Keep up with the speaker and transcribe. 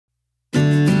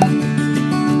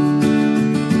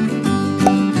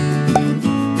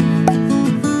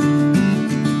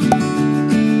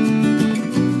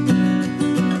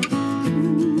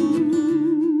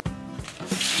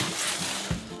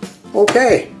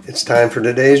Okay, it's time for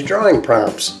today's drawing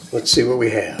prompts. Let's see what we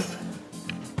have.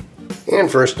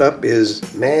 And first up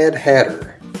is Mad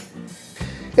Hatter.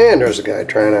 And there's a guy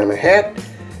trying on a hat,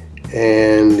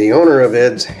 and the owner of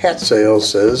Ed's hat sale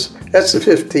says, "That's the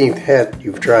 15th hat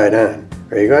you've tried on.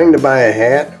 Are you going to buy a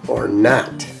hat or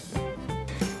not?"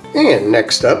 And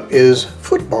next up is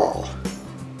football.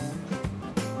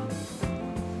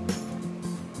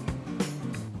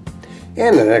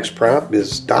 And the next prompt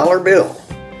is dollar bill.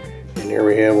 And here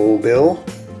we have old Bill.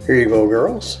 Here you go,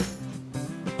 girls.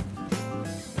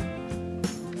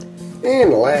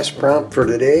 And the last prompt for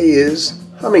today is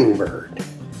hummingbird.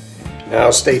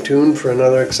 Now stay tuned for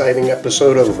another exciting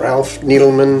episode of Ralph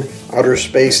Needleman Outer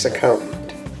Space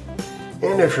Accountant.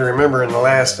 And if you remember in the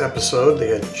last episode, they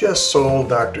had just sold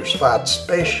Dr. Spot's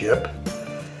spaceship,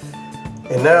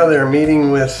 and now they're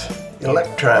meeting with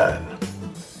Electron.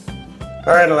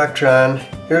 All right, Electron,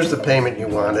 here's the payment you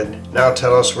wanted. Now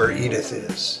tell us where Edith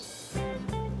is.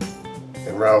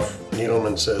 And Ralph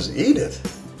Needleman says, "Edith?"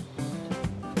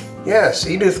 "Yes,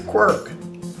 Edith Quirk,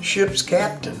 ship's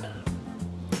captain."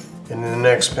 And in the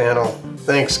next panel,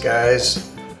 "Thanks, guys.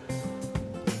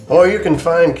 Oh, you can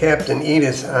find Captain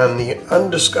Edith on the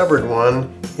undiscovered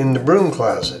one in the broom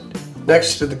closet,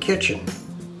 next to the kitchen.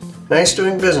 Nice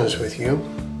doing business with you."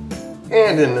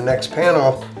 And in the next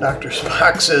panel, Dr.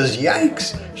 Spock says,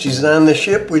 "Yikes, she's on the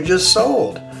ship we just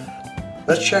sold."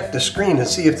 Let's check the screen and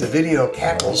see if the video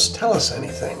cackles tell us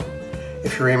anything.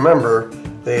 If you remember,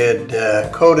 they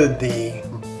had coated the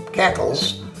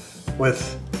cackles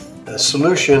with a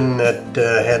solution that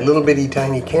had little bitty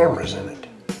tiny cameras in it.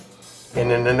 And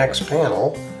in the next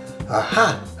panel,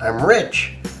 "Aha, I'm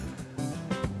rich."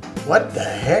 What the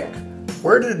heck?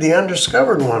 Where did the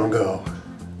undiscovered one go?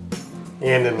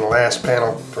 And in the last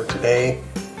panel for today,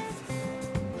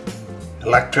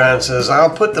 Electron says,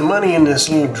 "I'll put the money in this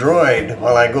little droid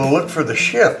while I go look for the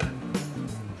ship."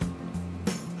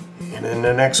 And in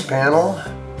the next panel,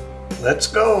 "Let's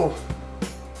go."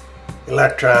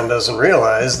 Electron doesn't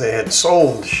realize they had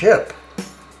sold the ship.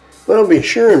 Well, be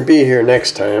sure and be here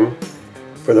next time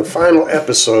for the final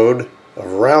episode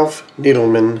of Ralph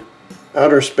Needleman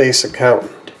Outer Space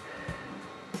Accountant.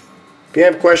 If you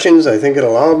have questions, I think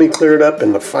it'll all be cleared up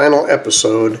in the final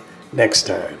episode next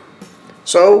time.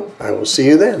 So, I will see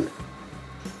you then.